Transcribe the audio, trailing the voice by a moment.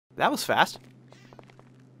That was fast.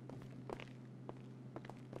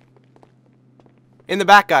 In the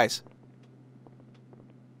back, guys.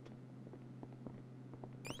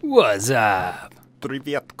 What's up?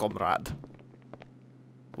 Привет, comrade.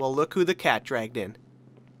 Well, look who the cat dragged in.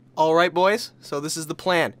 Alright, boys, so this is the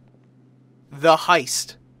plan. The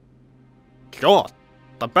heist. God,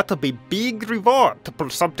 there better be big reward to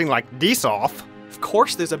pull something like this off. Of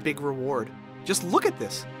course there's a big reward. Just look at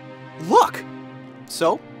this. Look!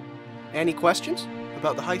 So, any questions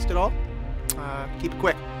about the heist at all? Keep it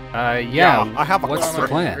quick. Yeah, I have a what's the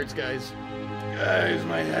plan? Hurts, guys. Guys,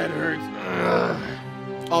 my head hurts.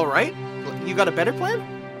 Ugh. Alright, you got a better plan?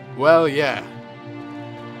 Well, yeah.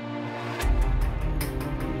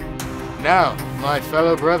 Now, my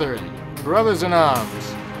fellow brethren, brothers in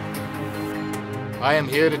arms, I am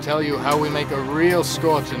here to tell you how we make a real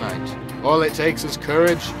score tonight. All it takes is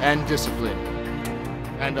courage and discipline,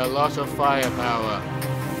 and a lot of firepower.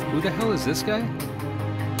 Who the hell is this guy?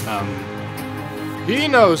 He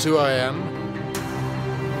knows who I am.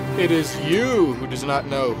 It is you who does not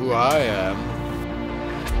know who I am.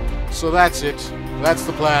 So that's it. That's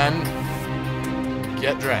the plan.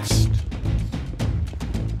 Get dressed.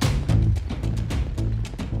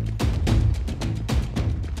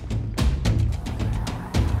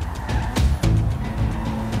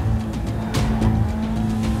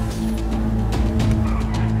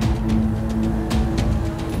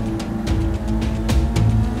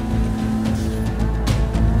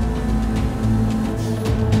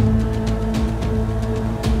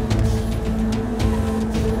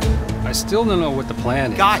 I still don't know what the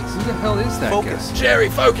plan is. Guys, who the hell is that focus. guy? Jerry,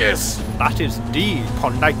 focus! That is the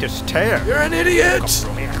Ponitus tear. You're an idiot!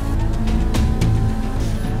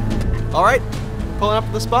 Alright, pulling up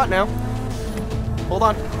to the spot now. Hold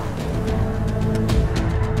on.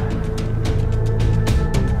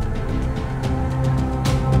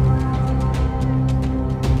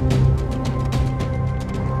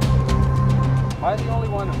 Am I the only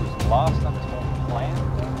one who's lost on this whole plan?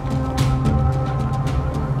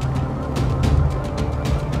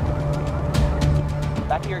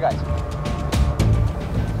 Back here, guys.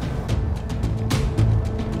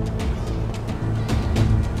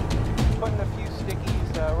 Putting a few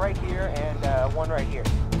stickies right here and one right here.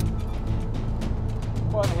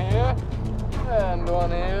 One here, and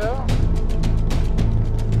one here.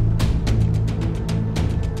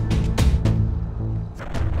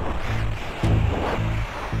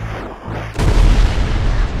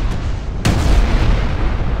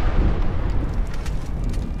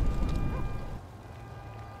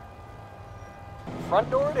 Front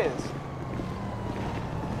door it is.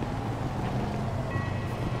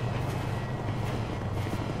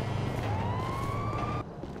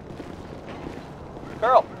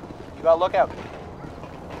 Girl, you gotta look out.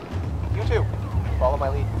 You too. Follow my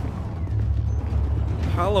lead.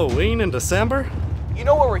 Halloween in December? You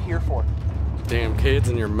know what we're here for. Damn kids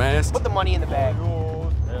in your masks. Put the money in the bag.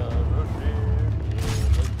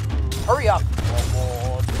 Hurry up.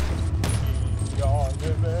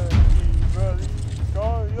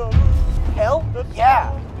 Hell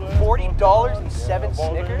yeah! $40 and 7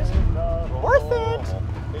 Snickers? Worth it!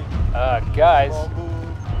 Guys,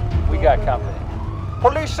 we got company.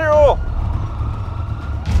 Policio!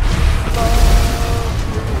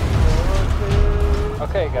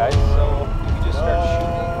 Okay, guys, so we just start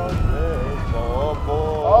shooting.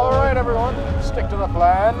 All right, everyone, stick to the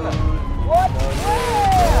plan. What?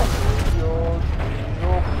 Yeah!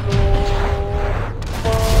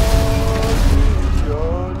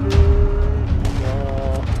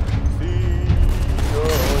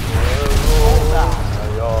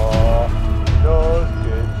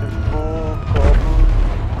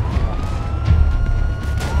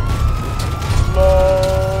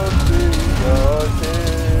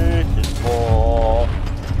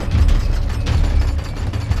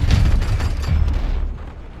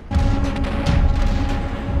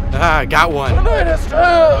 Ah, got one.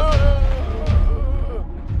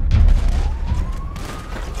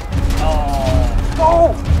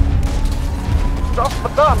 Oh! Just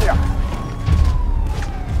Madonna.